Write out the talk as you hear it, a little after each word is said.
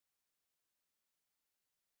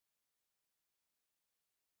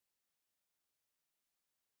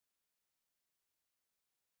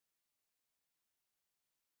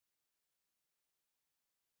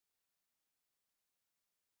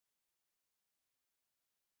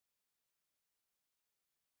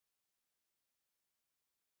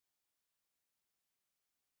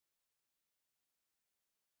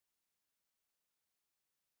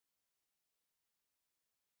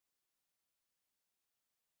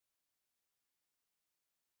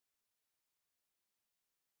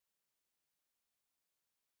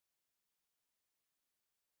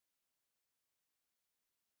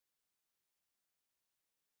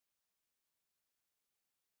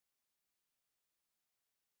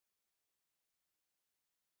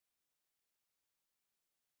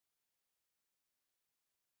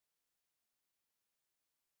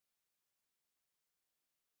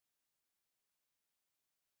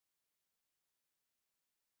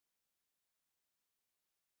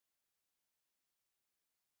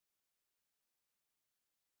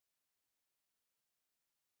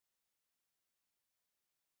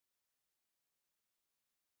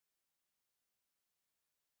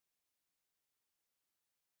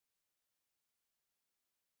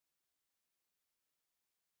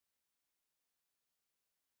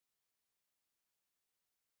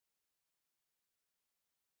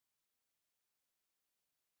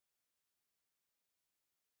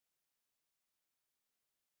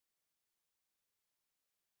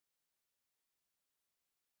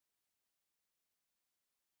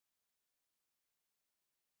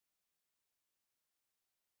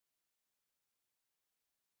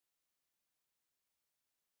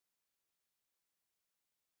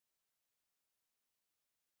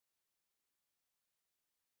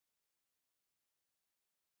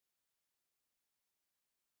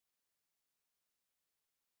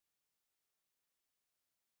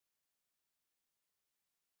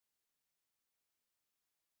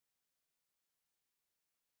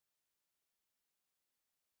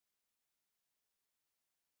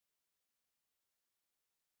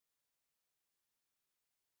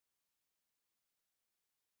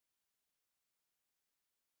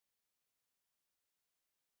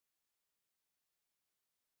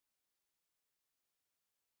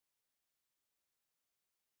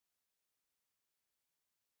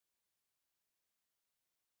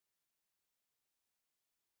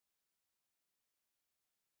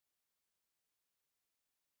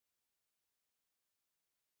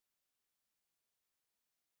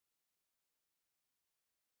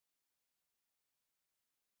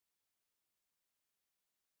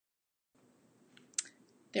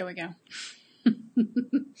There we go.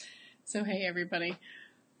 So, hey, everybody.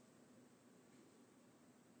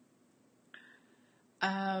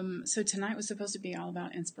 So tonight was supposed to be all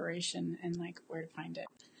about inspiration and like where to find it,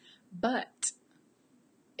 but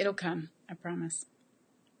it'll come, I promise.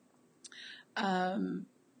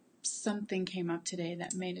 Something came up today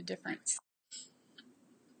that made a difference.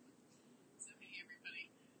 So, hey,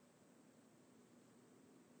 everybody.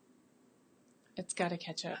 It's got to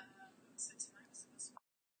catch up. So tonight was supposed to be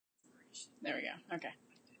inspiration. There we go. Okay.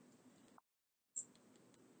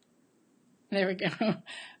 There we go.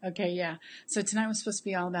 Okay, yeah. So tonight was supposed to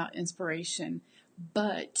be all about inspiration,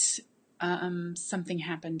 but something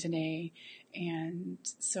happened today, and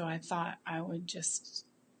so I thought I would just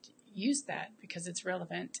use that because it's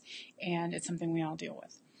relevant and it's something we all deal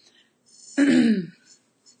with.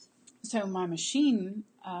 So my machine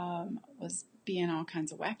was being all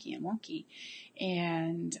kinds of wacky and wonky,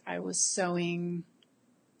 and I was sewing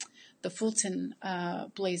the Fulton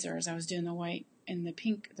blazers. I was doing the white and the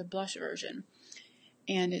pink, the blush version,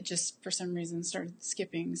 and it just for some reason started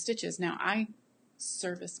skipping stitches. Now I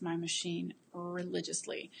service my machine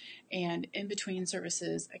religiously, and in between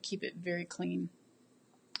services I keep it very clean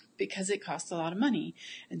because it costs a lot of money,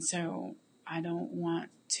 and so I don't want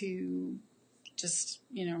to just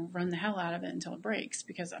run the hell out of it until it breaks,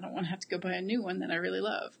 because I don't want to have to go buy a new one that I really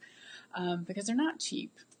love, because they're not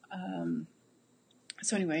cheap.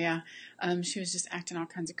 So anyway, yeah, she was just acting all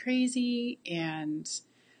kinds of crazy, and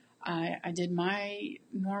I did my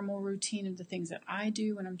normal routine of the things that I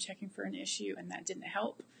do when I'm checking for an issue, and that didn't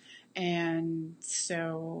help. And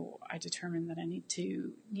so I determined that I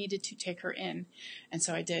needed to take her in, and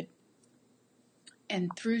so I did. And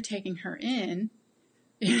through taking her in,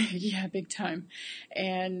 yeah, big time,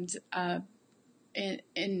 and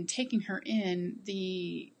in taking her in,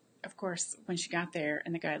 of course, when she got there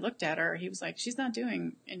and the guy looked at her, he was like, "She's not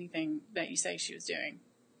doing anything that you say she was doing."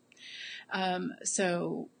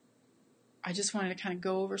 So I just wanted to kind of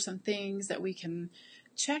go over some things that we can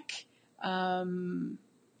check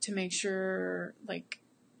to make sure,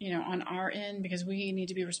 on our end, because we need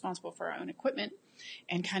to be responsible for our own equipment,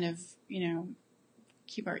 and kind of,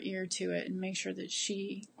 keep our ear to it and make sure that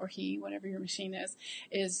she or he, whatever your machine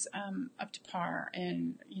is up to par,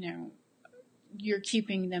 and, you're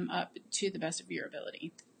keeping them up to the best of your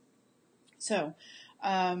ability. So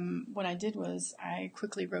what I did was I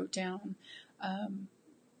quickly wrote down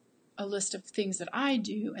a list of things that I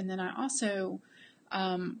do, and then I also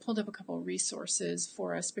pulled up a couple of resources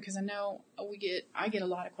for us, because I know I get a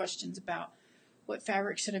lot of questions about what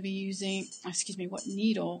fabric should I be using, what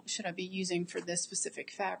needle should I be using for this specific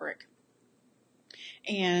fabric.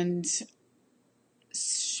 And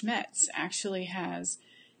Schmetz actually has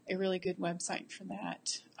a really good website for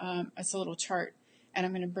that. It's a little chart, and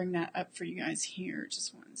I'm going to bring that up for you guys here.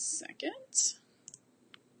 Just one second.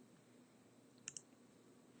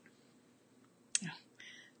 Oh,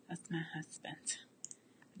 that's my husband.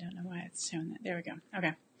 I don't know why it's showing that. There we go.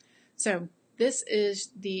 Okay. So this is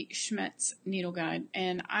the Schmetz needle guide,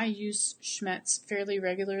 and I use Schmetz fairly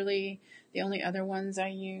regularly. The only other ones I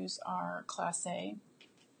use are Class A,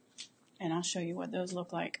 and I'll show you what those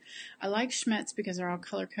look like. I like Schmetz because they're all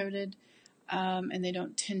color-coded, and they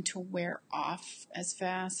don't tend to wear off as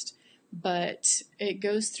fast, but it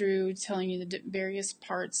goes through telling you the various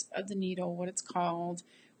parts of the needle, what it's called,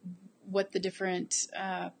 what the different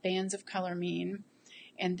bands of color mean,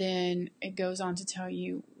 and then it goes on to tell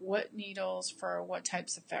you what needles for what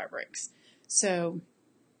types of fabrics. So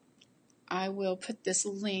I will put this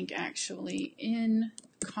link actually in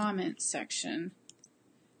the comments section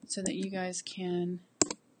so that you guys can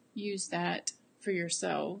use that for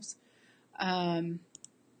yourselves. And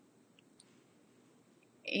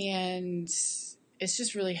it's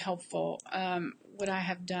just really helpful. What I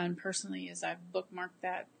have done personally is I've bookmarked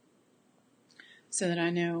that so that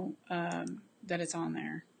I know that it's on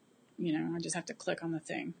there. I just have to click on the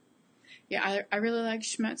thing. Yeah, I really like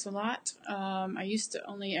Schmetz a lot. I used to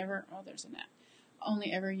only ever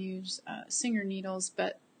use Singer needles,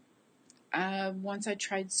 but once I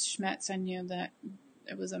tried Schmetz, I knew that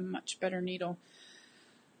it was a much better needle.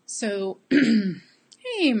 So,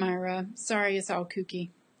 hey Myra, sorry it's all kooky.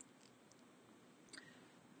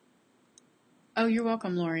 Oh, you're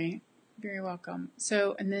welcome, Lori. Very welcome.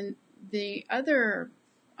 So, and then the other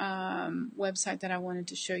website that I wanted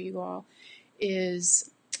to show you all is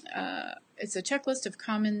it's a checklist of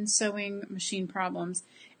common sewing machine problems,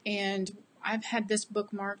 and I've had this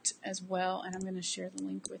bookmarked as well, and I'm going to share the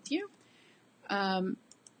link with you. And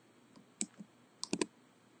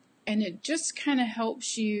and it just kind of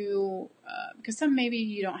helps you, because maybe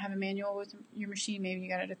you don't have a manual with your machine, maybe you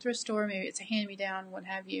got it at a thrift store, maybe it's a hand-me-down, what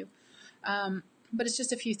have you. But it's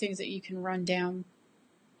just a few things that you can run down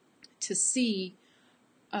to see,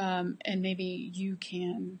 and maybe you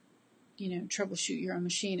can, troubleshoot your own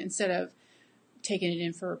machine instead of taking it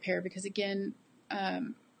in for repair. Because again,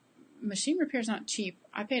 machine repair is not cheap.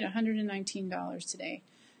 I paid $119 today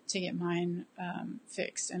to get mine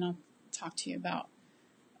fixed, and I'll talk to you about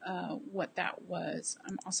what that was.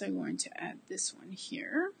 I'm also going to add this one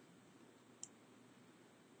here.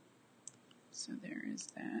 So there is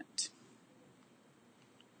that.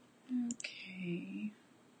 Okay.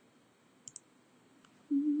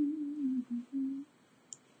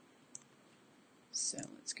 So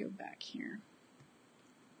let's go back here.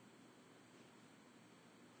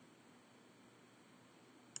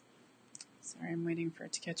 Sorry, I'm waiting for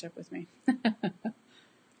it to catch up with me.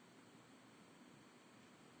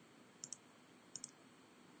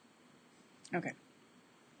 Okay. I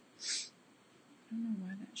don't know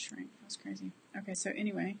why that shrank. That was crazy. Okay, so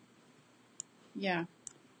anyway, yeah,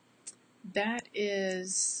 that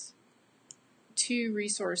is 2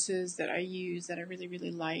 resources that I use that I really,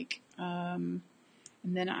 really like. And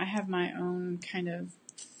then I have my own kind of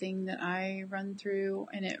thing that I run through,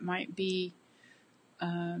 and it might be,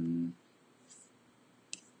 there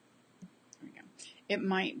we go. It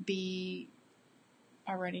might be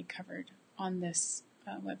already covered on this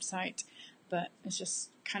website, but it's just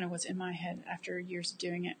kind of what's in my head after years of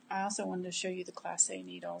doing it. I also wanted to show you the Class A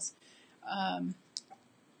needles.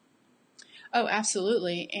 Oh,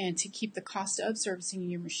 absolutely. And to keep the cost of servicing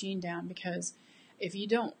your machine down, because if you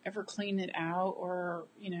don't ever clean it out or,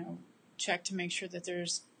 check to make sure that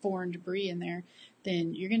there's foreign debris in there,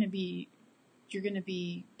 then you're going to be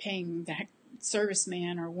paying that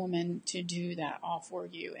serviceman or woman to do that all for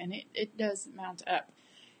you. And it does mount up.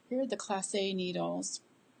 Here are the Class A needles.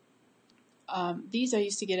 These I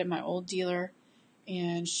used to get at my old dealer,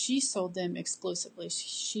 and she sold them exclusively.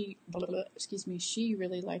 She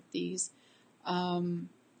really liked these.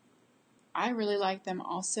 I really like them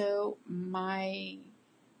also. My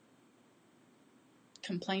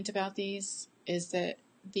complaint about these is that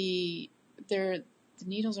the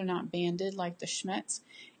needles are not banded like the Schmetz,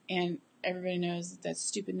 and everybody knows that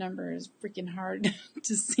stupid number is freaking hard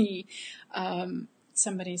to see.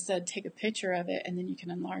 Somebody said take a picture of it and then you can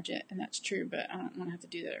enlarge it, and that's true, but I don't want to have to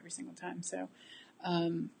do that every single time. So,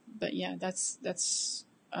 but yeah, that's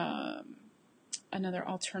another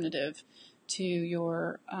alternative to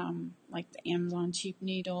your like the Amazon cheap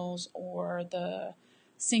needles or the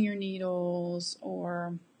Singer needles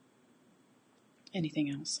or anything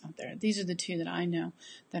else out there. These are the 2 that I know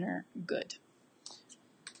that are good.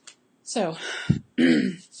 So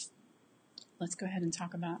let's go ahead and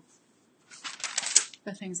talk about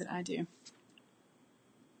the things that I do.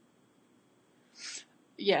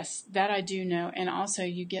 Yes, that I do know. And also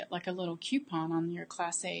you get like a little coupon on your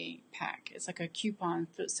Class A pack. It's like a coupon,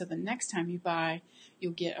 so the next time you buy,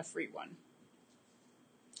 you'll get a free one.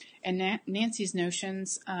 And Nancy's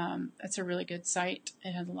Notions, that's a really good site.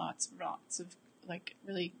 It has lots of like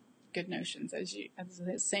really good notions, as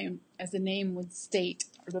the name would state.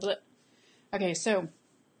 Okay, so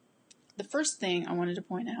the first thing I wanted to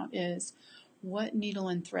point out is, what needle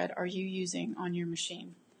and thread are you using on your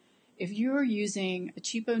machine? If you are using a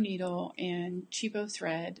cheapo needle and cheapo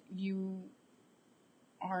thread, you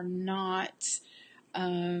are not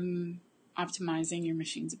optimizing your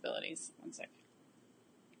machine's abilities. One second.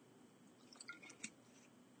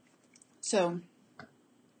 So,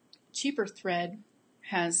 cheaper thread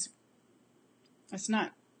it's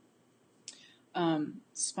not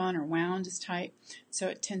spun or wound as tight, so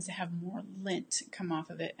it tends to have more lint come off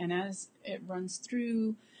of it. And as it runs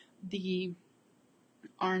through the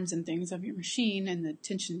arms and things of your machine and the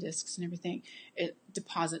tension discs and everything, it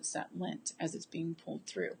deposits that lint as it's being pulled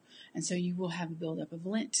through. And so you will have a buildup of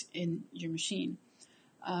lint in your machine.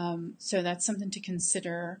 So that's something to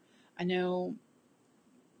consider. I know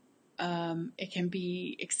it can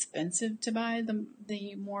be expensive to buy the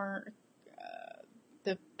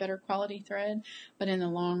better quality thread, but in the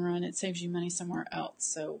long run, it saves you money somewhere else.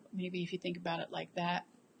 So maybe if you think about it like that.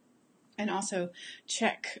 And also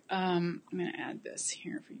check, I'm going to add this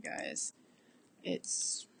here for you guys.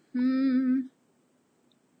 It's, oh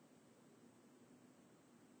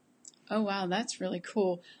wow, that's really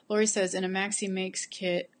cool. Lori says, in a Maxi Makes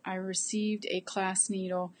kit, I received a class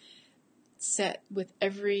needle set with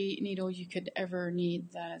every needle you could ever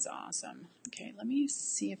need. That is awesome. Okay, let me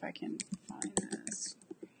see if I can find this.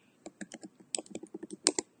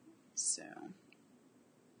 So,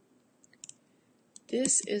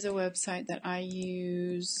 this is a website that I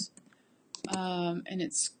use and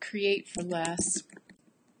it's Create for Less.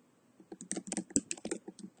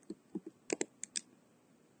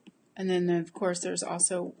 And then, of course, there's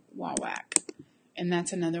also Wawak, and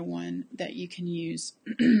that's another one that you can use.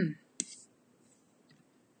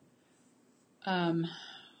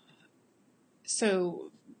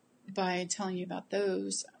 So by telling you about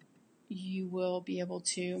those, you will be able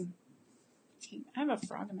to... I have a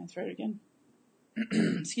frog in my throat again.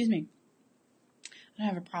 Excuse me. I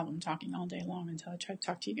have a problem talking all day long until I try to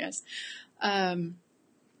talk to you guys.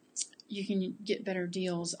 You can get better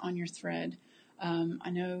deals on your thread. I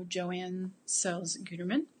know Joanne sells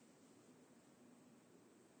Gutermann.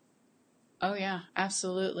 Oh yeah,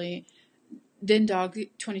 absolutely.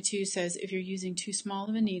 DenDog22 says if you're using too small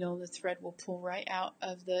of a needle, the thread will pull right out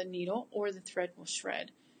of the needle or the thread will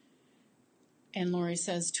shred. And Lori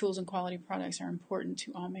says tools and quality products are important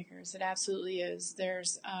to all makers. It absolutely is.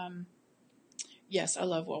 There's, yes, I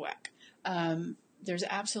love Wawak. There's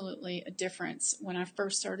absolutely a difference. When I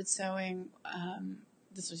first started sewing,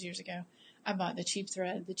 this was years ago, I bought the cheap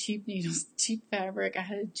thread, the cheap needles, cheap fabric. I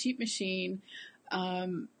had a cheap machine.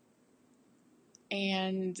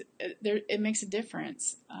 And it makes a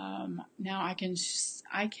difference. Now I can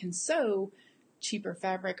sew cheaper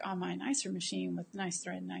fabric on my nicer machine with nice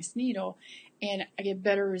thread, nice needle, and I get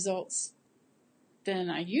better results than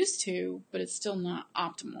I used to, but it's still not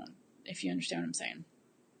optimal, if you understand what I'm saying.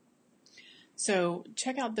 So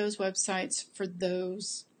check out those websites for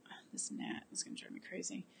those. This gnat is going to drive me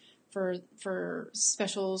crazy. For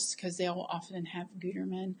specials, because they'll often have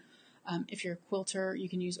Gutermann. If you're a quilter, you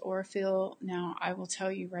can use Aurifil. Now, I will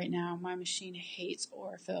tell you right now, my machine hates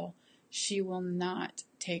Aurifil. She will not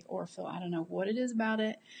take Aurifil. I don't know what it is about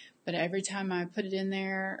it, but every time I put it in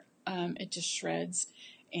there, it just shreds,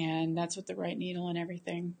 and that's with the right needle and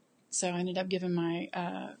everything. So I ended up giving my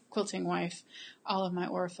quilting wife all of my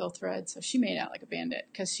Aurifil thread, so she made out like a bandit,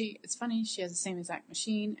 because it's funny, she has the same exact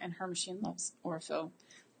machine, and her machine loves Aurifil.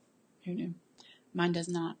 Who knew? Mine does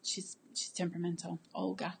not. She's temperamental.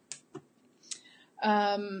 Olga.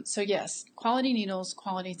 So yes, quality needles,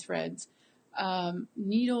 quality threads.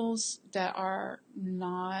 Needles that are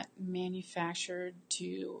not manufactured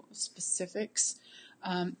to specifics,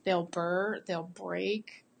 they'll burr, they'll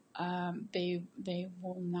break, they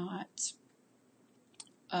will not,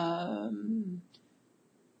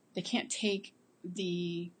 they can't take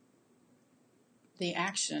the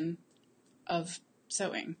action of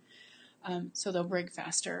sewing. So they'll break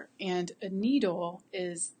faster. And a needle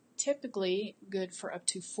is typically good for up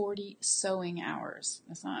to 40 sewing hours.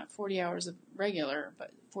 That's not 40 hours of regular,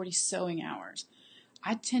 but 40 sewing hours.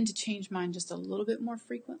 I tend to change mine just a little bit more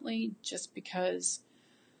frequently just because,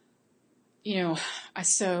 I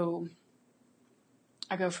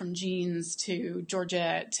go from jeans to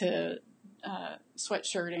Georgette to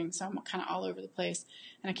sweatshirting, so I'm kind of all over the place,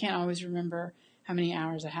 and I can't always remember how many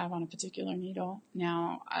hours I have on a particular needle.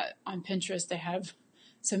 Now, on Pinterest, they have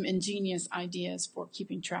some ingenious ideas for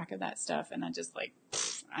keeping track of that stuff, and I just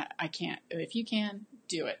I can't. If you can,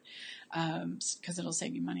 do it, because it'll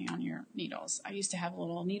save you money on your needles. I used to have a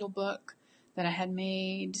little needle book that I had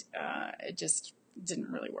made. It just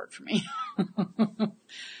didn't really work for me.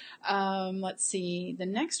 Let's see. The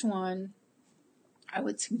next one I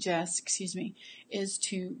would suggest, is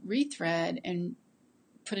to rethread and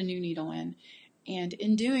put a new needle in. And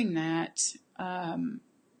in doing that,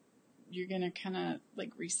 you're going to kind of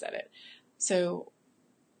reset it. So,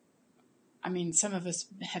 some of us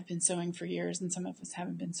have been sewing for years and some of us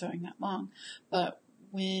haven't been sewing that long. But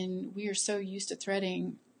when we are so used to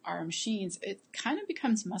threading our machines, it kind of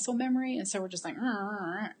becomes muscle memory. And so we're just like,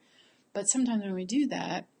 but sometimes when we do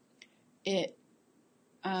that, it'll,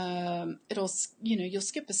 you'll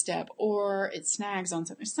skip a step or it snags on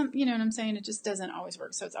something. You know what I'm saying? It just doesn't always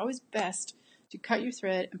work. So it's always best to cut your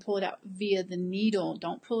thread and pull it out via the needle.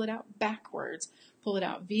 Don't pull it out backwards. Pull it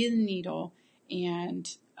out via the needle, and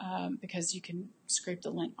because you can scrape the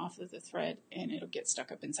lint off of the thread and it'll get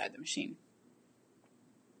stuck up inside the machine.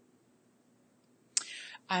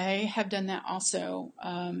 I have done that also,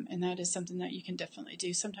 and that is something that you can definitely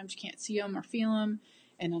do. Sometimes you can't see them or feel them,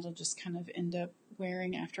 and it'll just kind of end up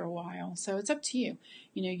wearing after a while. So it's up to you.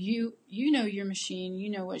 You know your machine. You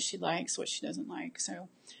know what she likes, what she doesn't like. So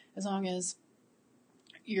as long as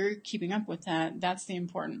you're keeping up with that, that's the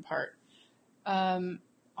important part.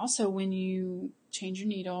 Also, when you change your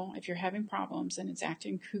needle, if you're having problems and it's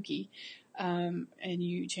acting kooky, and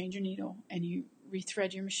you change your needle and you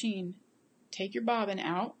rethread your machine, take your bobbin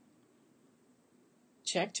out,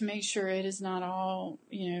 check to make sure it is not all,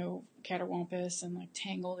 cattywampus and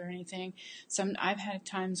tangled or anything. I've had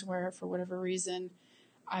times where, for whatever reason,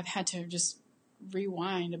 I've had to just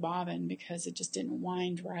rewind a bobbin because it just didn't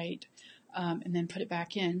wind right, and then put it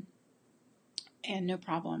back in, and no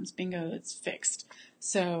problems. Bingo, it's fixed.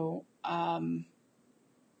 So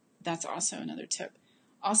that's also another tip.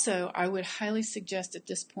 Also, I would highly suggest at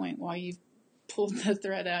this point, while you've pulled the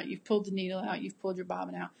thread out, you've pulled the needle out, you've pulled your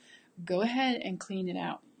bobbin out, go ahead and clean it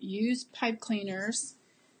out. Use pipe cleaners.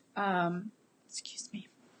 Excuse me.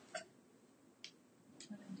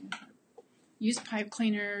 Use pipe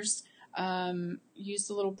cleaners. Use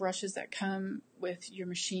the little brushes that come with your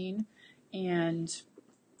machine. And,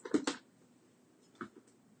 oh,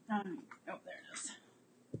 there it is.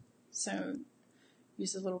 So,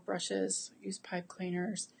 use the little brushes, use pipe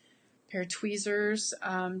cleaners, pair of tweezers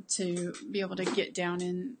to be able to get down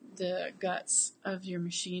in the guts of your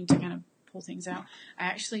machine to kind of pull things out. I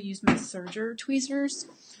actually use my serger tweezers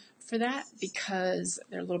for that because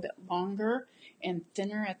they're a little bit longer and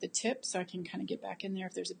thinner at the tip, so I can kind of get back in there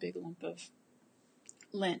if there's a big lump of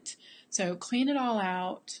lint. So clean it all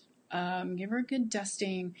out, give her a good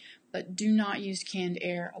dusting, but do not use canned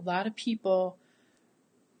air. A lot of people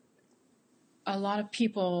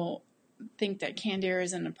think that canned air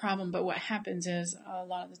isn't a problem, but what happens is a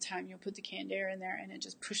lot of the time you'll put the canned air in there and it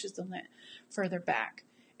just pushes the lint further back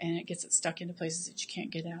and it gets it stuck into places that you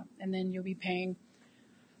can't get out. And then you'll be paying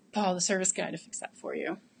Paul, the service guy, to fix that for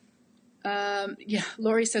you. Yeah,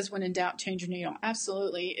 Lori says, when in doubt, change your needle.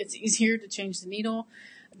 Absolutely. It's easier to change the needle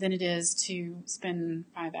than it is to spend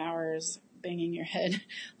 5 hours banging your head.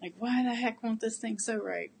 Like, why the heck won't this thing sew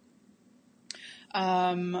right?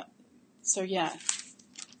 So yeah,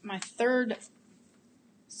 my third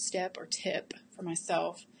step or tip for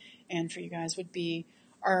myself and for you guys would be,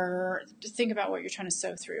 to think about what you're trying to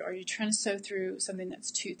sew through. Are you trying to sew through something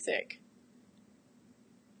that's too thick?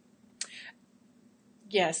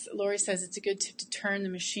 Yes, Lori says it's a good tip to turn the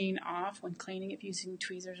machine off when cleaning if using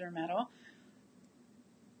tweezers or metal.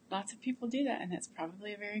 Lots of people do that, and that's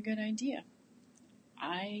probably a very good idea.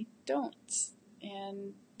 I don't,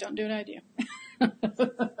 and don't do what I do.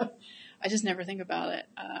 I just never think about it.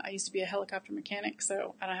 I used to be a helicopter mechanic,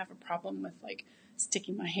 so I don't have a problem with like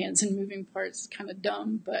sticking my hands in moving parts. It's kind of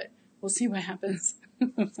dumb, but we'll see what happens.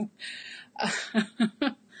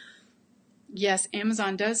 Yes,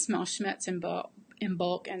 Amazon does smell Schmetz in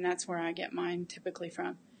bulk, and that's where I get mine typically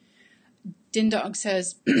from. Dindog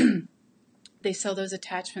says they sell those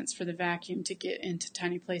attachments for the vacuum to get into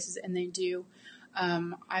tiny places, and they do.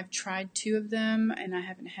 I've tried 2 of them, and I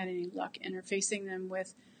haven't had any luck interfacing them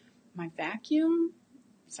with my vacuum.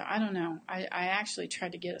 So I don't know. I actually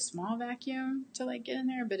tried to get a small vacuum to like get in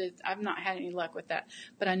there, but I've not had any luck with that.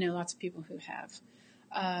 But I know lots of people who have.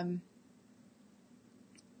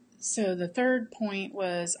 So the third point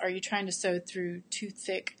was, are you trying to sew through too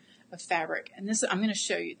thick of fabric? And I'm going to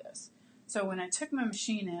show you this. So when I took my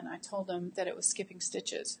machine in, I told them that it was skipping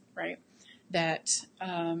stitches, right? That,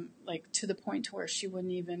 like to the point to where she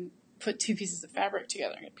wouldn't even put 2 pieces of fabric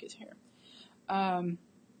together. I got a piece here.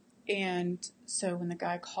 And so when the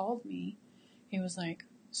guy called me, he was like,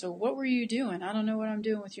 so what were you doing? I don't know what I'm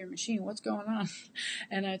doing with your machine. What's going on?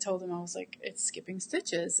 And I told him, I was like, it's skipping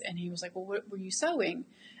stitches. And he was like, well, what were you sewing?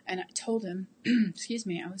 And I told him, excuse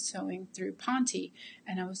me, I was sewing through Ponte,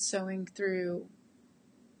 and I was sewing through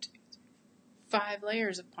 5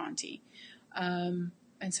 layers of Ponte. And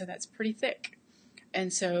so that's pretty thick.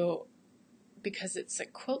 And so because it's a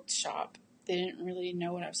quilt shop, they didn't really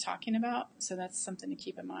know what I was talking about. So that's something to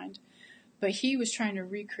keep in mind. But he was trying to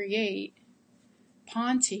recreate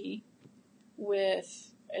Ponte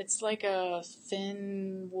with, it's like a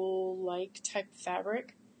thin wool-like type of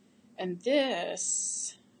fabric. And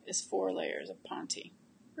this is 4 layers of Ponte.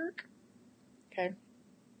 Okay.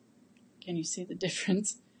 Can you see the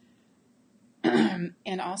difference?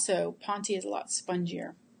 And also, Ponte is a lot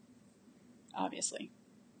spongier, obviously.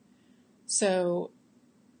 So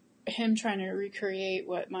him trying to recreate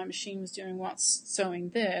what my machine was doing while sewing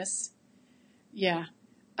this, yeah,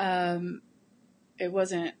 it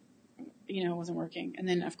wasn't working. And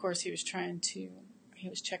then, of course, he was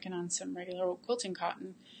checking on some regular old quilting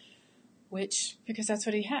cotton, because that's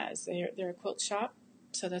what he has. They're a quilt shop,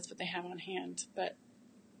 so that's what they have on hand. But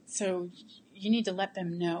so you need to let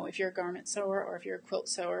them know if you're a garment sewer or if you're a quilt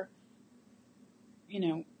sewer,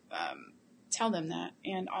 tell them that.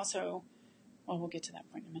 And also, well, we'll get to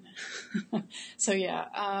that point in a minute. So yeah,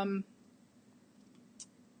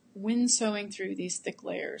 when sewing through these thick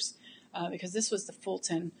layers, because this was the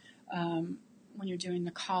Fulton, when you're doing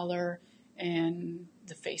the collar and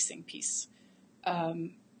the facing piece,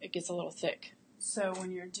 it gets a little thick. So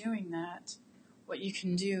when you're doing that, what you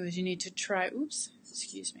can do is you need to try,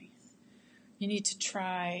 you need to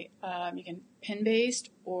try, you can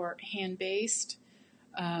pin-based or hand-based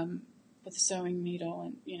with a sewing needle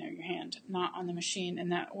and, your hand, not on the machine.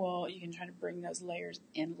 And that will, you can try to bring those layers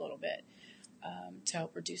in a little bit to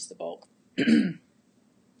help reduce the bulk.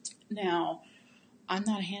 Now, I'm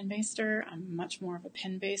not a hand-baster. I'm much more of a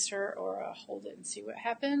pin-baster or a hold it and see what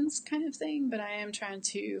happens kind of thing. But I am trying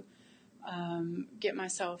to get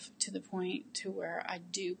myself to the point to where I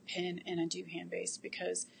do pin and I do hand-based,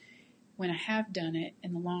 because when I have done it,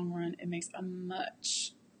 in the long run, it makes a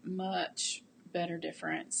much, much better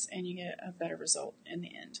difference, and you get a better result in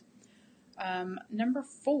the end. Number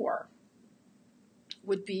 4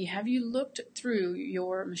 would be, have you looked through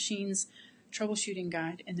your machine's troubleshooting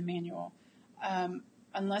guide in the manual?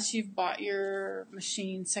 Unless you've bought your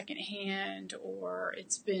machine secondhand, or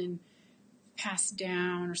it's been passed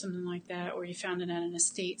down or something like that, or you found it at an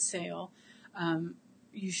estate sale,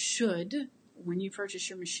 you should, when you purchase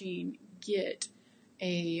your machine, get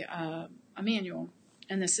a manual.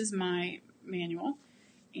 And this is my manual,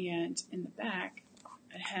 and in the back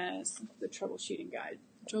it has the troubleshooting guide.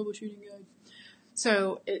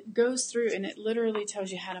 So it goes through and it literally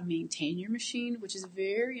tells you how to maintain your machine, which is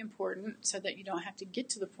very important so that you don't have to get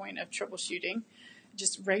to the point of troubleshooting.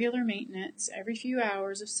 Just regular maintenance, every few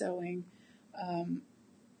hours of sewing,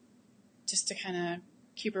 just to kind of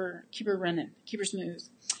keep her running, keep her smooth.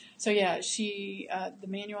 So yeah, the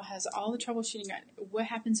manual has all the troubleshooting. What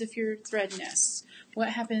happens if your thread nests? What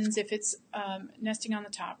happens if it's nesting on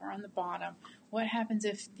the top or on the bottom? What happens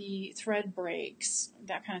if the thread breaks?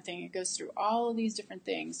 That kind of thing. It goes through all of these different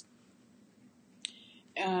things.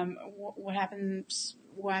 What happens?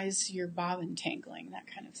 Why is your bobbin tangling? That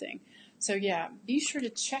kind of thing. So yeah, be sure to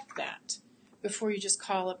check that before you just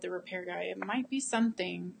call up the repair guy. It might be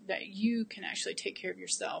something that you can actually take care of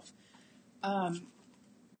yourself.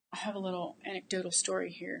 I have a little anecdotal story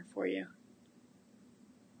here for you.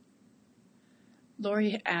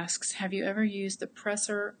 Lori asks, have you ever used the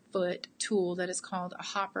presser foot tool that is called a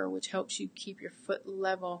hopper, which helps you keep your foot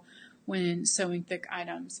level when sewing thick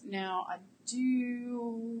items? Now, I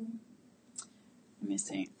do, let me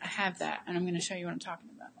see, I have that, and I'm going to show you what I'm talking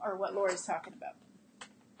about, or what Lori's talking about.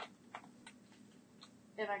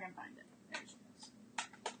 If I can find it. There she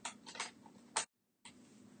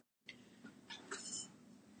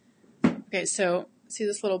goes. Okay, so see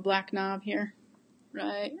this little black knob here?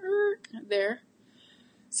 Right there.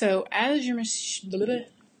 So as your machine,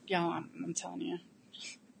 y'all, I'm telling you.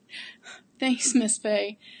 Thanks, Miss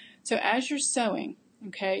Faye. So as you're sewing,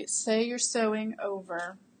 okay, say you're sewing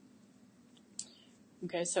over,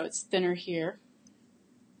 okay, so it's thinner here.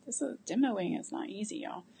 This is demoing is not easy,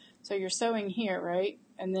 y'all. So you're sewing here, right?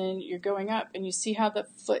 And then you're going up, and you see how the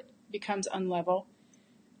foot becomes unlevel.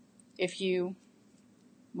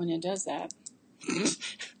 When it does that,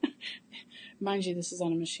 mind you, this is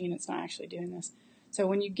on a machine, it's not actually doing this. So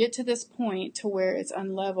when you get to this point to where it's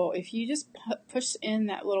unlevel, if you just push in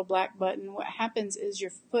that little black button, what happens is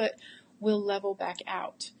your foot will level back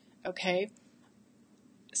out, okay?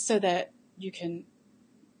 So that you can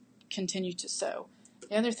continue to sew.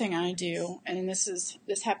 The other thing I do, and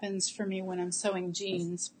this happens for me when I'm sewing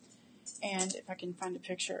jeans, and if I can find a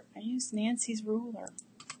picture, I use Nancy's ruler.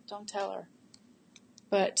 Don't tell her.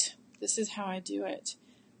 But this is how I do it,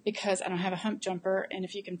 because I don't have a hump jumper, and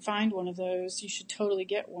if you can find one of those, you should totally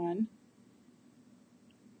get one.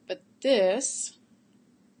 But this,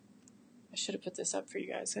 I should have put this up for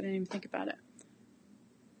you guys. I didn't even think about it.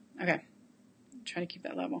 Okay, try to keep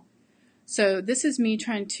that level. So this is me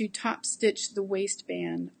trying to top stitch the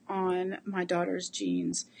waistband on my daughter's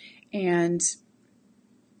jeans, and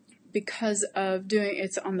because of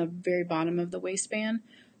it's on the very bottom of the waistband,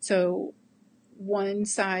 so one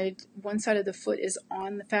side of the foot is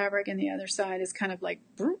on the fabric, and the other side is kind of like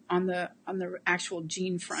on the actual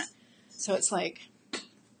jean front. So it's like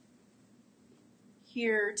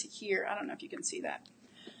here to here. I don't know if you can see that.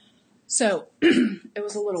 So it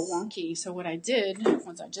was a little wonky. So what I did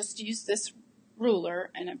was I just used this ruler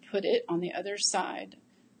and I put it on the other side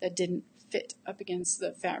that didn't fit up against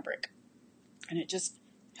the fabric, and it just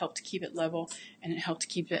helped keep it level, and it helped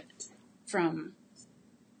keep it from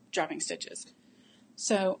dropping stitches.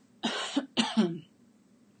 So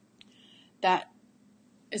that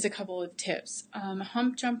is a couple of tips.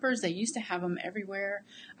 Hump jumpers, they used to have them everywhere.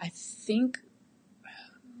 I think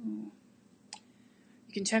you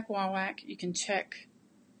can check Wawak, you can check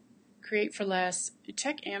Create for Less,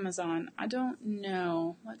 check Amazon. I don't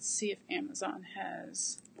know. Let's see if Amazon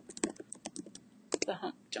has the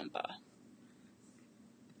hump jumper.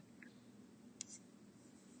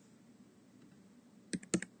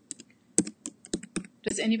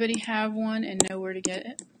 Does anybody have one and know where to get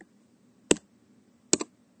it?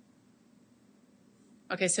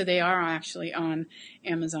 Okay, so they are actually on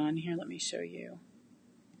Amazon. Here, let me show you.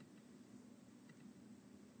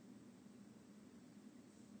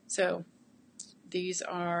 So these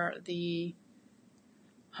are the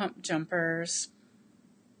hump jumpers.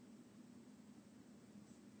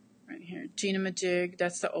 Right here, Gina Majig,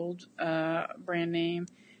 that's the old brand name.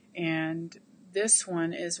 And this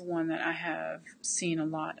one is one that I have seen a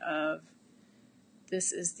lot of.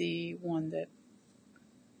 This is the one that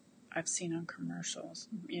I've seen on commercials.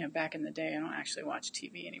 Back in the day, I don't actually watch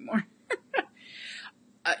TV anymore.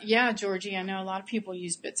 Yeah, Georgie, I know a lot of people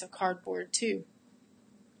use bits of cardboard too.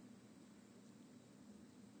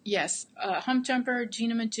 Yes, hump jumper,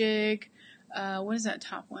 Gina Majig. What is that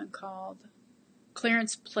top one called?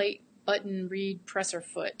 Clearance plate button reed presser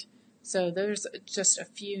foot. So there's just a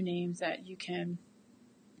few names that you can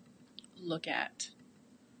look at.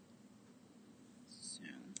 So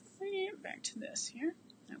let me get back to this here.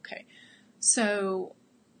 Okay, so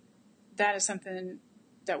that is something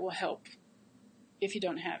that will help if you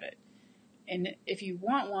don't have it. And if you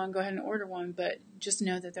want one, go ahead and order one, but just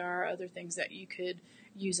know that there are other things that you could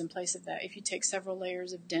use in place of that. If you take several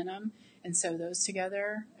layers of denim and sew those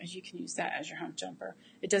together, you can use that as your hump jumper.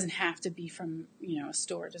 It doesn't have to be from a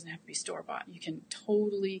store. It doesn't have to be store-bought. You can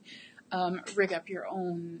totally rig up your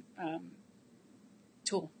own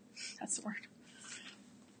tool. That's the word.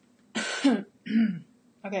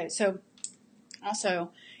 Okay, so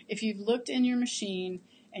also, if you've looked in your machine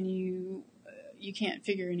and you can't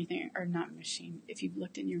figure anything, or not machine, if you've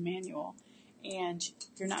looked in your manual and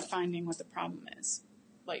you're not finding what the problem is,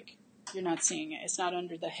 like you're not seeing it, it's not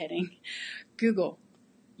under the heading, Google,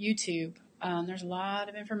 YouTube. There's a lot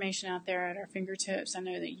of information out there at our fingertips. I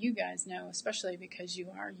know that you guys know, especially because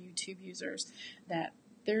you are YouTube users, that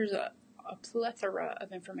there's a plethora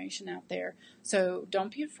of information out there. So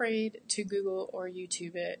don't be afraid to Google or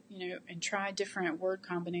YouTube it, and try different word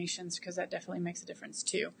combinations, because that definitely makes a difference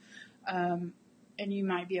too. And you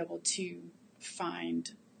might be able to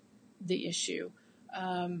find the issue.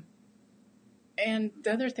 And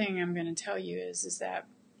the other thing I'm going to tell you is that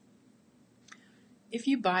if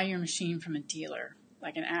you buy your machine from a dealer,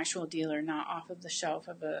 like an actual dealer, not off of the shelf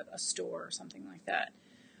of a store or something like that,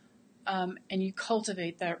 and you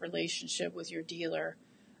cultivate that relationship with your dealer,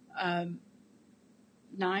 9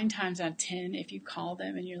 times out of 10, if you call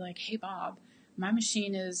them and you're like, hey, Bob, my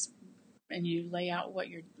machine is, and you lay out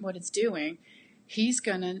what it's doing, he's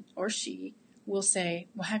gonna, or she will say,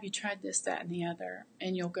 well, have you tried this, that, and the other?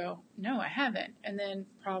 And you'll go, no, I haven't. And then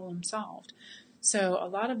problem solved. So a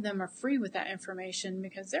lot of them are free with that information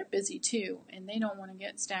because they're busy too, and they don't want to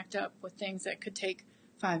get stacked up with things that could take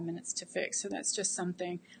 5 minutes to fix. So that's just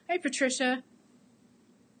something. Hey, Patricia.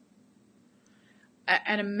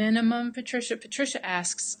 At a minimum, Patricia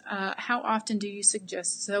asks, how often do you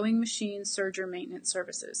suggest sewing machine serger maintenance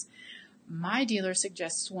services? My dealer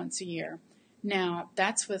suggests once a year. Now,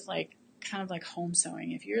 that's with kind of like home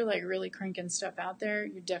sewing. If you're really cranking stuff out there,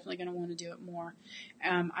 you're definitely going to want to do it more.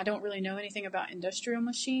 I don't really know anything about industrial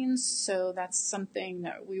machines, so that's something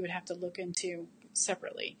that we would have to look into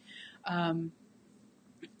separately.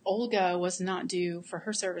 Olga was not due for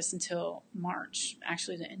her service until March,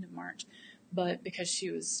 actually the end of March, but because she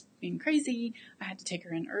was being crazy, I had to take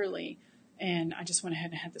her in early, and I just went ahead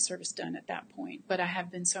and had the service done at that point. But I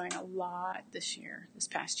have been sewing a lot this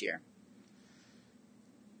past year.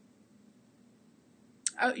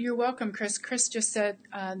 Oh, you're welcome, Chris. Chris just said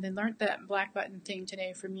they learned that black button thing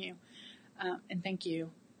today from you, and thank you.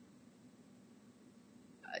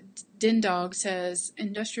 Dindog says,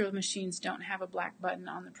 industrial machines don't have a black button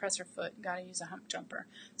on the presser foot. Got to use a hump jumper.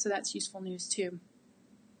 So that's useful news too.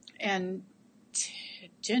 And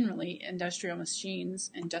generally, industrial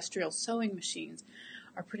sewing machines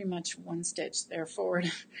are pretty much one stitch. They're forward,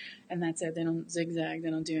 and that's it. They don't zigzag. They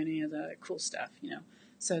don't do any of the cool stuff,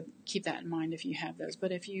 So keep that in mind if you have those.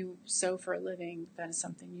 But if you sew for a living, that is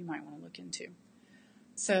something you might want to look into.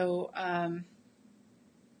 So,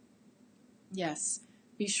 yes.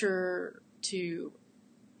 Be sure to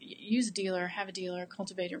use a dealer, have a dealer,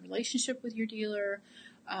 cultivate a relationship with your dealer.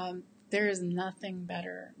 There is nothing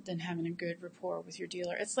better than having a good rapport with your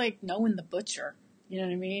dealer. It's like knowing the butcher. You know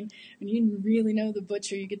what I mean? When you really know the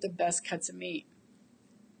butcher, you get the best cuts of meat.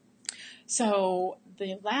 So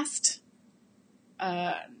the last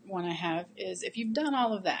one I have is, if you've done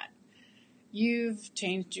all of that, you've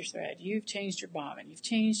changed your thread, you've changed your bobbin, you've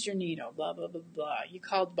changed your needle, blah, blah, blah, blah. You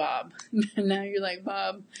called Bob. And now you're like,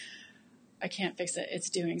 Bob, I can't fix it. It's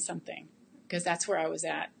doing something. Because that's where I was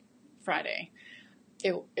at Friday.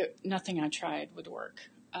 Nothing I tried would work.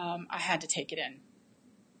 I had to take it in.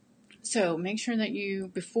 So make sure that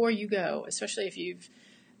before you go, especially if you've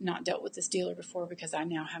not dealt with this dealer before because I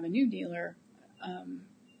now have a new dealer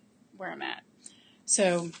where I'm at.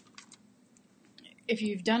 So if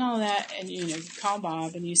you've done all that and you call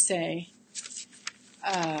Bob and you say,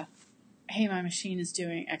 hey, my machine is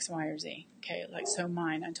doing X, Y, or Z. Okay, like so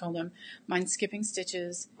mine. I told him mine's skipping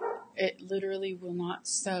stitches. It literally will not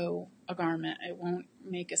sew a garment. It won't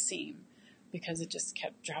make a seam because it just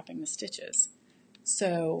kept dropping the stitches.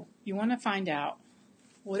 So you want to find out,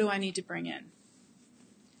 what do I need to bring in?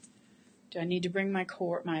 Do I need to bring my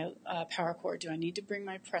cord, my power cord? Do I need to bring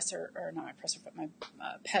my presser, or not my presser, but my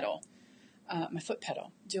pedal, my foot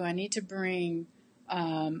pedal? Do I need to bring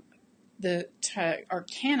or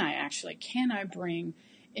can I bring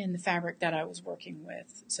in the fabric that I was working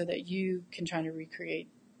with so that you can try to recreate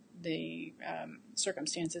the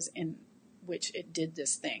circumstances in which it did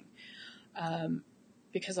this thing?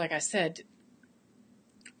 Because like I said,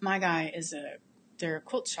 my guy they're a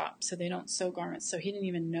quilt shop, so they don't sew garments, so he didn't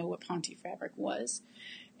even know what Ponte fabric was.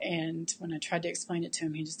 And when I tried to explain it to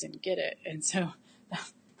him, he just didn't get it. And so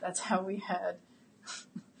that's how we had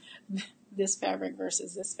this fabric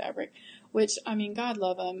versus this fabric, which, I mean, God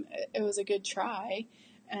love him. It was a good try,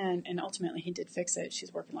 and ultimately he did fix it.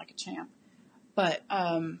 She's working like a champ. But,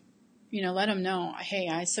 let him know, hey,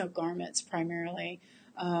 I sew garments primarily,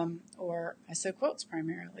 or I sew quilts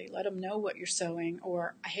primarily. Let them know what you're sewing,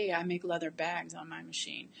 or, hey, I make leather bags on my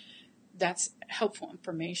machine. That's helpful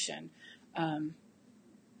information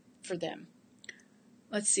for them.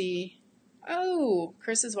 Let's see. Oh,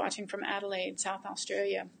 Chris is watching from Adelaide, South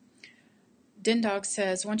Australia. Dindog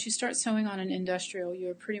says, once you start sewing on an industrial, you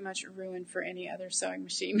are pretty much ruined for any other sewing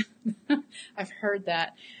machine. I've heard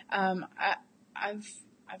that.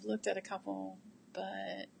 I've looked at a couple,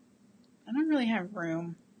 but I don't really have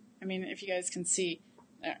room. I mean, if you guys can see,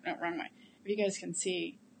 no, wrong way. If you guys can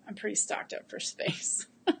see, I'm pretty stocked up for space.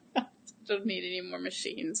 Don't need any more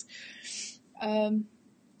machines.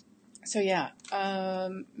 So yeah,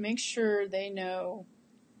 make sure they know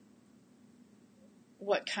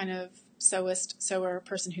what kind of sewer,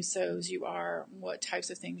 person who sews you are, what types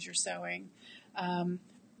of things you're sewing.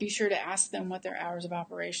 Be sure to ask them what their hours of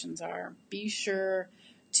operations are. Be sure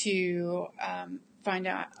to find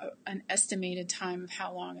out an estimated time of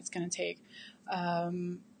how long it's going to take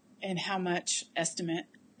and how much estimate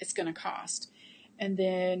it's going to cost. And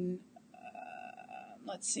then,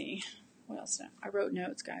 let's see, what else? I wrote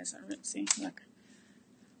notes, guys. Let's see, look.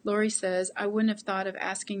 Lori says, I wouldn't have thought of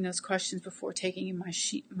asking those questions before taking in my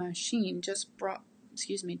machine. Just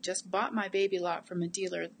bought my baby lot from a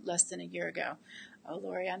dealer less than a year ago. Oh,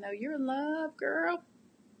 Lori, I know you're in love, girl.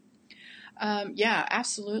 Yeah,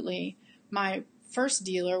 absolutely. My first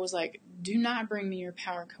dealer was like, do not bring me your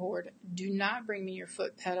power cord. Do not bring me your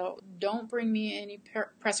foot pedal. Don't bring me any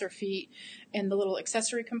presser feet and the little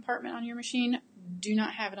accessory compartment on your machine. Do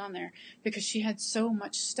not have it on there, because she had so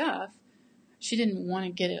much stuff. She didn't want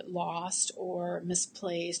to get it lost or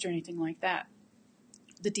misplaced or anything like that.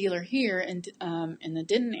 The dealer here in the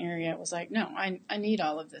Denton area was like, no, I need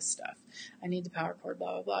all of this stuff. I need the power cord,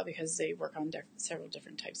 blah, blah, blah, because they work on several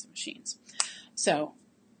different types of machines. So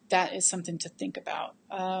that is something to think about.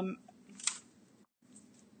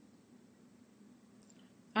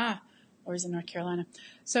 Lori's in North Carolina.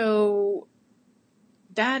 So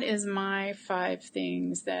that is my 5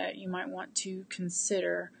 things that you might want to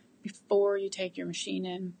consider before you take your machine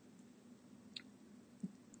in.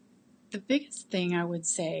 The biggest thing I would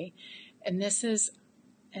say, and this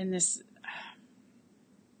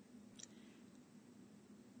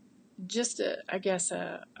just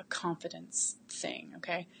a confidence thing,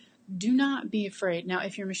 okay? Do not be afraid. Now,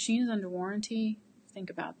 if your machine is under warranty, think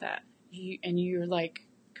about that. You're like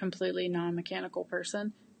completely non-mechanical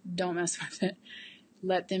person, don't mess with it.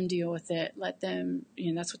 Let them deal with it. Let them,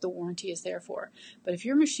 that's what the warranty is there for. But if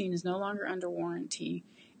your machine is no longer under warranty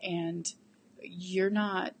and you're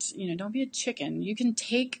not, don't be a chicken. You can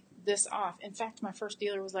take this off. In fact, my first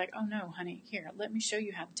dealer was like, oh no, honey, here, let me show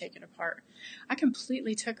you how to take it apart. I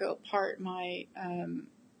completely took apart my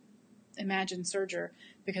Imagine Serger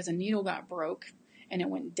because a needle got broke and it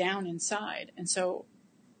went down inside. And so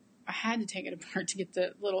I had to take it apart to get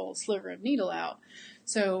the little sliver of needle out.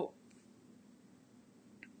 So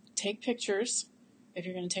take pictures. If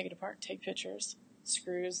you're going to take it apart, take pictures.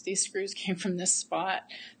 Screws. These screws came from this spot.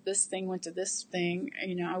 This thing went to this thing.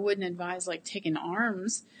 I wouldn't advise like taking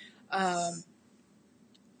arms off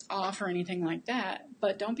or anything like that.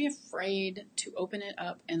 But don't be afraid to open it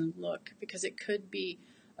up and look, because it could be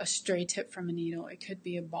a stray tip from a needle. It could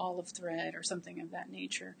be a ball of thread or something of that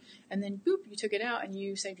nature. And then, boop, you took it out and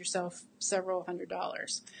you saved yourself several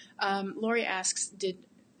 $100s. Lori asks, did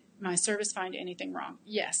my service find anything wrong?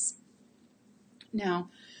 Yes. Now,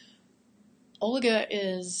 Olga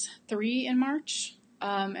is 3 in March,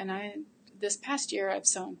 and this past year I've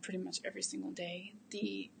sewn pretty much every single day.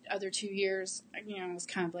 The other 2 years, it was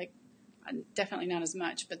kind of like definitely not as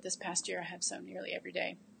much, but this past year I have sewn nearly every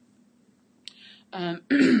day.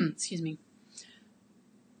 Excuse me.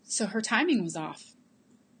 So her timing was off.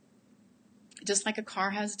 Just like a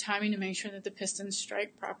car has a timing to make sure that the pistons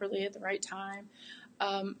strike properly at the right time,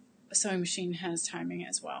 a sewing machine has timing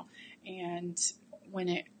as well. And when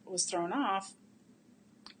it was thrown off,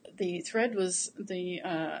 the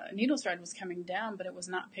needle thread was coming down, but it was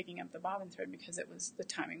not picking up the bobbin thread because the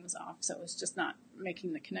timing was off. So it was just not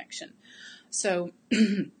making the connection. So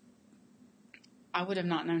I would have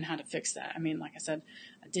not known how to fix that. I mean, like I said,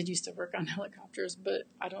 I did used to work on helicopters, but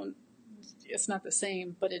it's not the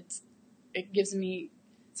same, but it gives me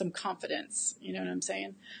some confidence. You know what I'm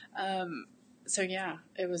saying? So yeah,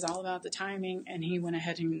 it was all about the timing, and he went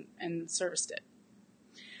ahead and serviced it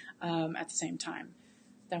at the same time.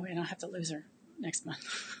 That way I don't have to lose her next month.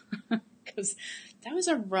 Because that was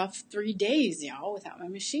a rough 3 days, y'all, without my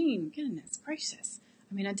machine. Goodness gracious.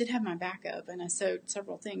 I mean, I did have my backup, and I sewed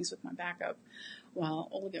several things with my backup while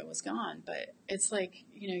Olga was gone. But it's like,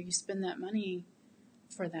 you spend that money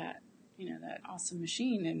for that, that awesome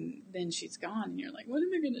machine, and then she's gone, and you're like, what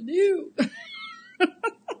am I going to do?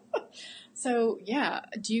 So, yeah.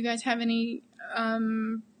 Do you guys have any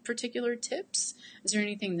particular tips? Is there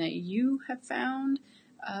anything that you have found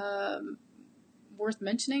worth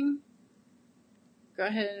mentioning? Go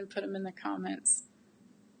ahead and put them in the comments.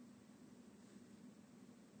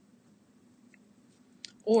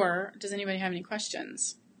 Or does anybody have any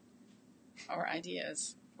questions or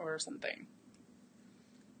ideas or something?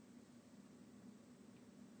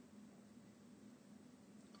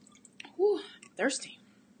 Whew, thirsty.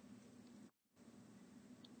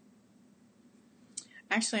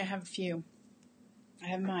 Actually, I have a few. I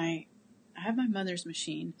have my mother's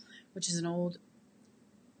machine, which is an old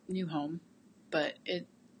New Home, but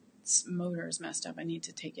its motor is messed up. I need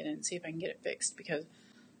to take it in and see if I can get it fixed, because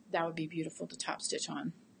that would be beautiful to top stitch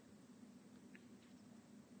on.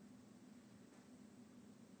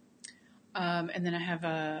 And then I have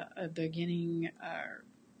a beginner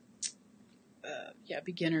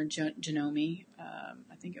Janome.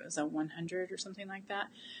 I think it was a 100 or something like that.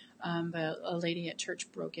 But a lady at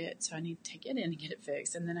church broke it, so I need to take it in and get it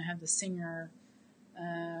fixed. And then I have the Singer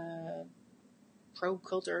Pro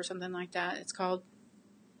Quilter or something like that it's called.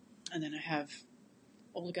 And then I have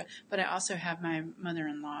Olga. But I also have my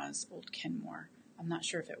mother-in-law's old Kenmore. I'm not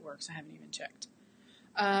sure if it works. I haven't even checked.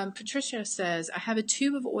 Patricia says, I have a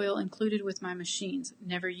tube of oil included with my machines,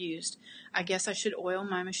 never used. I guess I should oil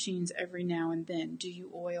my machines every now and then. Do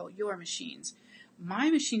you oil your machines?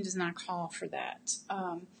 My machine does not call for that.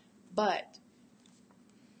 But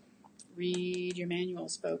read your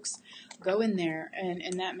manuals, folks. Go in there, and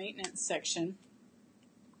in that maintenance section,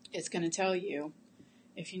 it's going to tell you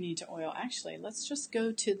if you need to oil. Actually, let's just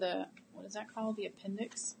go to what is that called? The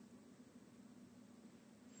appendix.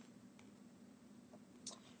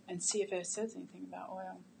 And see if it says anything about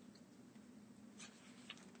oil.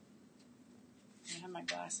 I have my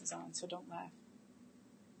glasses on, so don't laugh.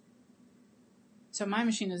 So my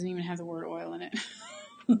machine doesn't even have the word oil in it.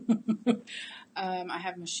 I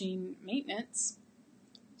have machine maintenance,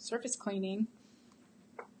 surface cleaning.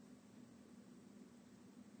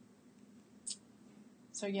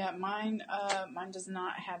 So yeah, mine does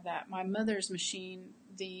not have that. My mother's machine,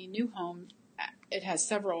 the New Home, it has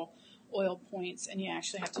several oil points, and you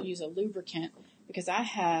actually have to use a lubricant, because I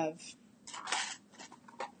have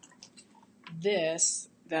this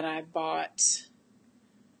that I bought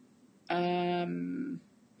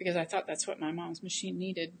because I thought that's what my mom's machine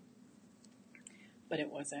needed, but it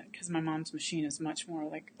wasn't, because my mom's machine is much more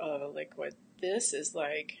like a liquid. This is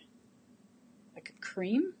like a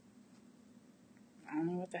cream. I don't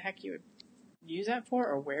know what the heck you would use that for,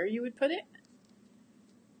 or where you would put it.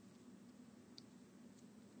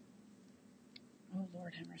 Oh,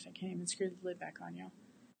 Lord have mercy. I can't even screw the lid back on, y'all.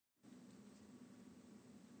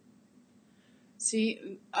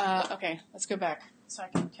 See, okay, let's go back so I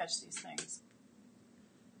can catch these things.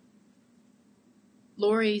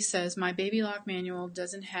 Lori says, my Baby Lock manual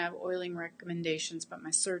doesn't have oiling recommendations, but my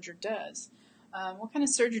serger does. What kind of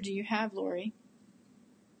serger do you have, Lori?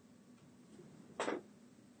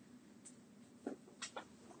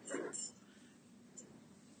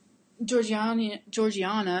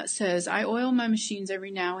 Georgiana says, I oil my machines every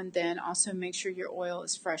now and then. Also make sure your oil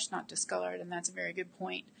is fresh, not discolored. And that's a very good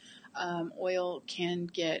point. Oil can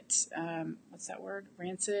get, what's that word?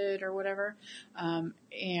 Rancid or whatever.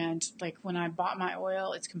 And like when I bought my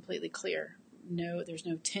oil, it's completely clear. there's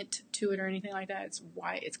no tint to it or anything like that. It's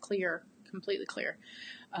white. It's clear, completely clear.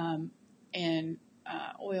 And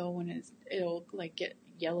oil, when it'll like get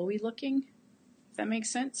yellowy looking, if that makes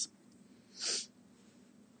sense.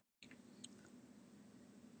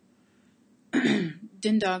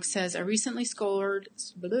 Dindog says, I recently scored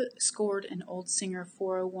an old Singer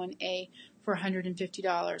 401A for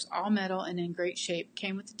 $150, all metal and in great shape.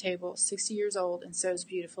 Came with the table, 60 years old, and sews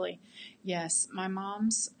beautifully. Yes, my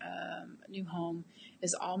mom's new home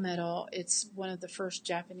is all metal. It's one of the first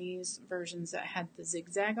Japanese versions that had the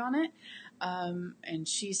zigzag on it, and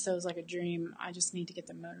she sews like a dream. I just need to get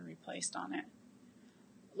the motor replaced on it.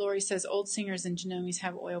 Lori says, old Singers and Genomes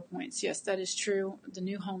have oil points. Yes, that is true. The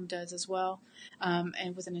new home does as well.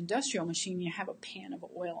 And with an industrial machine, you have a pan of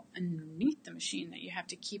oil underneath the machine that you have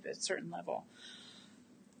to keep at a certain level.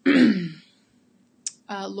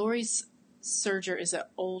 Lori's Serger is an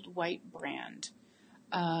old white brand.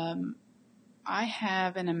 I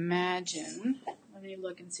have an Imagine. Let me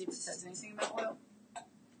look and see if it says anything about oil.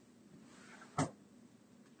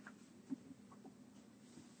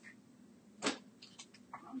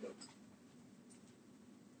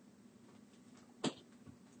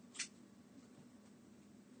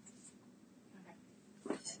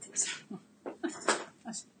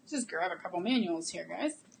 Let's just grab a couple manuals here,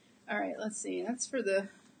 guys. All right, let's see. That's for the...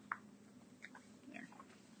 There.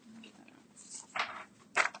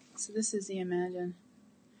 So this is the Imagine.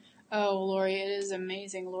 Oh, Lori, it is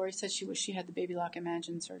amazing. Lori said she wished she had the Baby Lock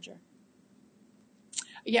Imagine Serger.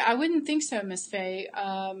 Yeah, I wouldn't think so, Miss Faye.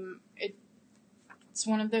 It's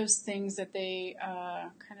one of those things that they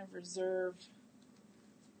kind of reserve.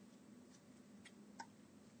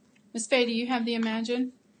 Miss Faye, do you have the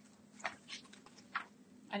Imagine?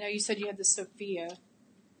 I know you said you had the Sophia.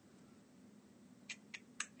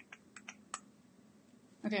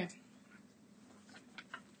 Okay.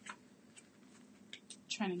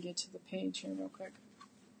 Trying to get to the page here real quick.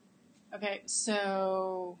 Okay,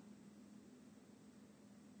 so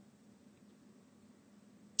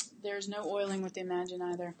there's no oiling with the Imagine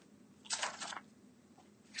either.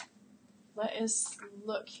 Let us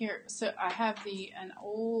look here. So I have I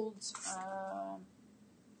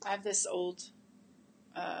have this old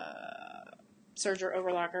Serger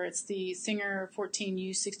overlocker. It's the Singer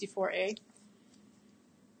 14U64A.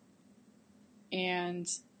 And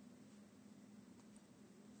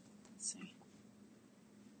let's see.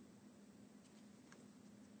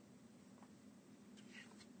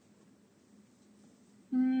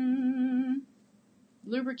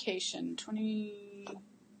 Lubrication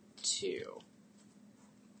 22.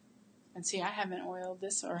 And see, I haven't oiled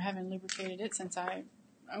this or haven't lubricated it since I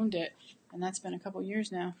owned it, and that's been a couple years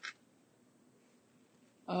now.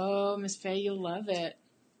 Oh, Miss Faye, you'll love it.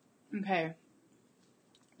 Okay.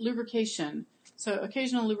 Lubrication. So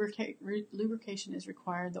occasional lubrication is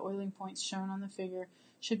required. The oiling points shown on the figure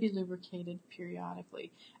should be lubricated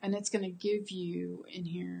periodically. And it's going to give you in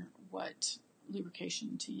here what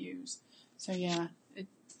lubrication to use. So yeah, it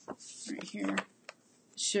right here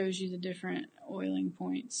shows you the different oiling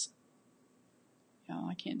points. Y'all,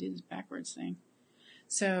 I can't do this backwards thing.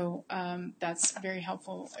 So that's very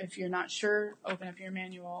helpful. If you're not sure, open up your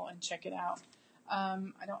manual and check it out.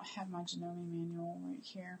 I don't have my Janome manual right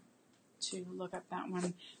here to look up that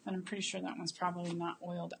one, but I'm pretty sure that one's probably not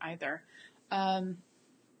oiled either.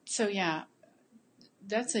 So yeah,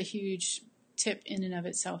 that's a huge tip in and of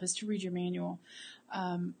itself, is to read your manual.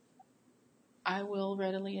 I will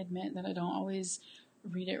readily admit that I don't always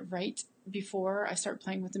read it right before I start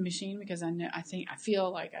playing with the machine, because I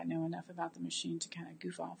feel like I know enough about the machine to kind of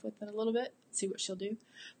goof off with it a little bit, see what she'll do.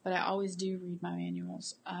 But I always do read my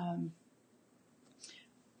manuals.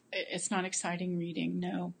 It's not exciting reading,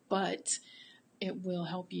 no, but it will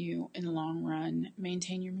help you in the long run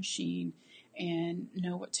maintain your machine and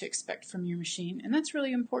know what to expect from your machine. And that's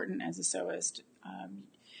really important as a sewist.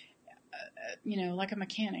 Like a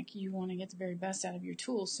mechanic, you want to get the very best out of your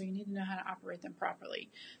tools, so you need to know how to operate them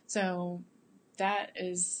properly. So that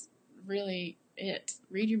is really it.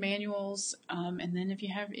 Read your manuals, and then if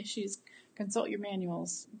you have issues, consult your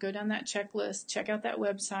manuals. Go down that checklist, check out that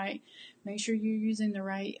website, make sure you're using the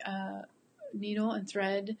right needle and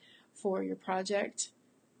thread for your project.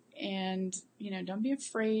 And, don't be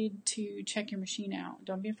afraid to check your machine out.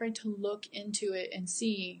 Don't be afraid to look into it and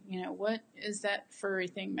see, what is that furry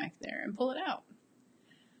thing back there, and pull it out.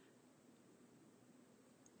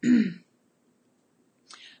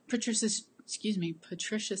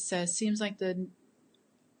 Patricia says, seems like the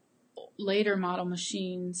later model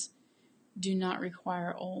machines do not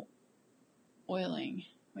require oiling.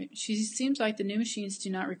 She seems like the new machines do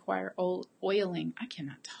not require oiling. I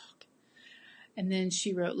cannot talk. And then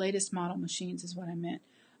she wrote latest model machines is what I meant.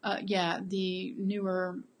 Yeah, the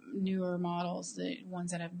newer models, the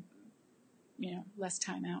ones that have less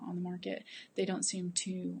time out on the market, they don't seem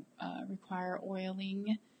to require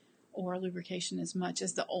oiling or lubrication as much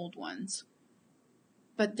as the old ones.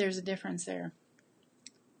 But there's a difference there.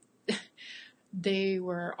 They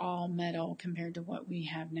were all metal compared to what we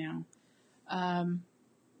have now.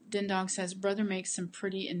 Dendog says, brother makes some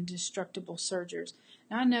pretty indestructible sergers.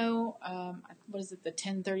 Now I know, what is it, the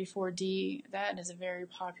 1034D? That is a very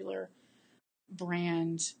popular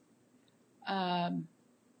brand. And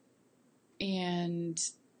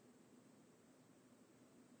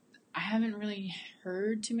I haven't really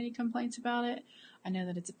heard too many complaints about it. I know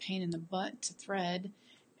that it's a pain in the butt to thread.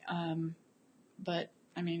 But,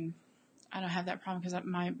 I mean, I don't have that problem because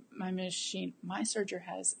my machine, my serger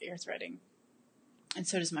has air threading. And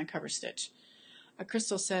so does my cover stitch.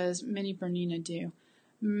 Crystal says, many Bernina do.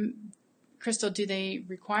 Crystal, do they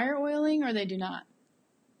require oiling or they do not?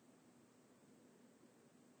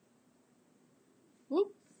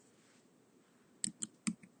 Whoop.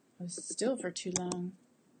 I was still for too long.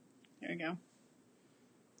 There we go.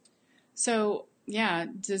 So, yeah,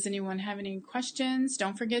 does anyone have any questions?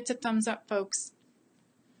 Don't forget to thumbs up, folks.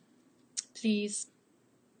 Please.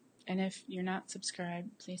 And if you're not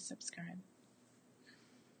subscribed, please subscribe.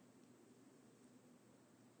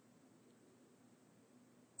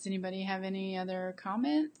 Does anybody have any other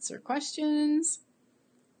comments or questions?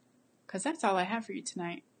 Because that's all I have for you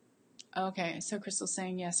tonight. Okay, so Crystal's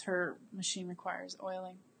saying yes, her machine requires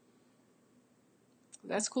oiling.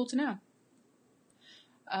 That's cool to know.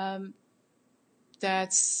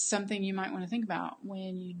 That's something you might want to think about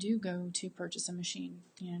when you do go to purchase a machine.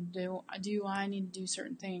 Do I need to do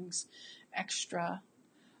certain things extra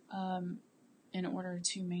in order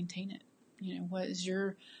to maintain it? What is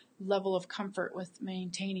your level of comfort with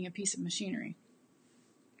maintaining a piece of machinery?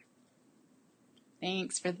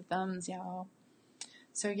 Thanks for the thumbs, y'all.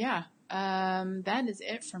 So yeah, that is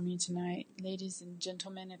it for me tonight, ladies and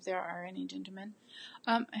gentlemen, if there are any gentlemen.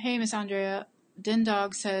 Hey, Miss Andrea,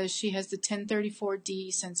 Dendog says she has the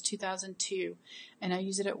 1034D since 2002, and I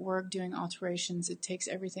use it at work doing alterations. It takes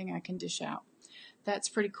everything I can dish out. That's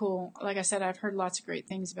pretty cool. Like I said, I've heard lots of great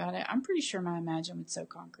things about it. I'm pretty sure my Imagine would sew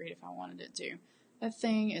concrete if I wanted it to. That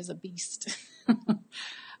thing is a beast.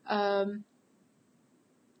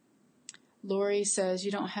 Lori says,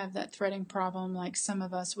 you don't have that threading problem like some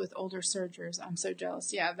of us with older sergers. I'm so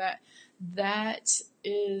jealous. Yeah, that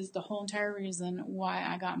is the whole entire reason why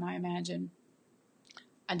I got my Imagine.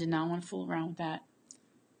 I did not want to fool around with that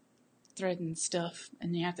threading stuff,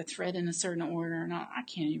 and you have to thread in a certain order, and I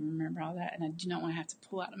can't even remember all that, and I do not want to have to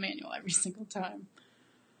pull out a manual every single time.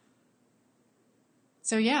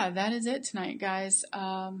 So yeah, that is it tonight, guys.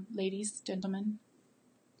 Ladies, gentlemen,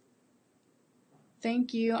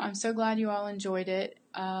 thank you. I'm so glad you all enjoyed it.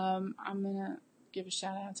 I'm going to give a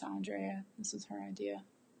shout out to Andrea. This was her idea.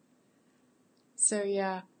 So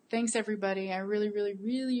yeah, thanks everybody. I really, really,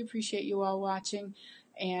 really appreciate you all watching,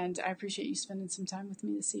 and I appreciate you spending some time with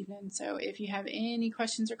me this evening. So if you have any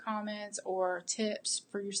questions or comments or tips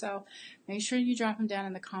for yourself, make sure you drop them down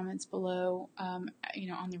in the comments below, on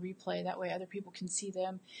the replay. That way other people can see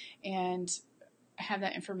them and have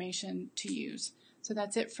that information to use. So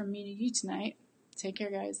that's it from me to you tonight. Take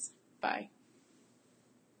care, guys. Bye.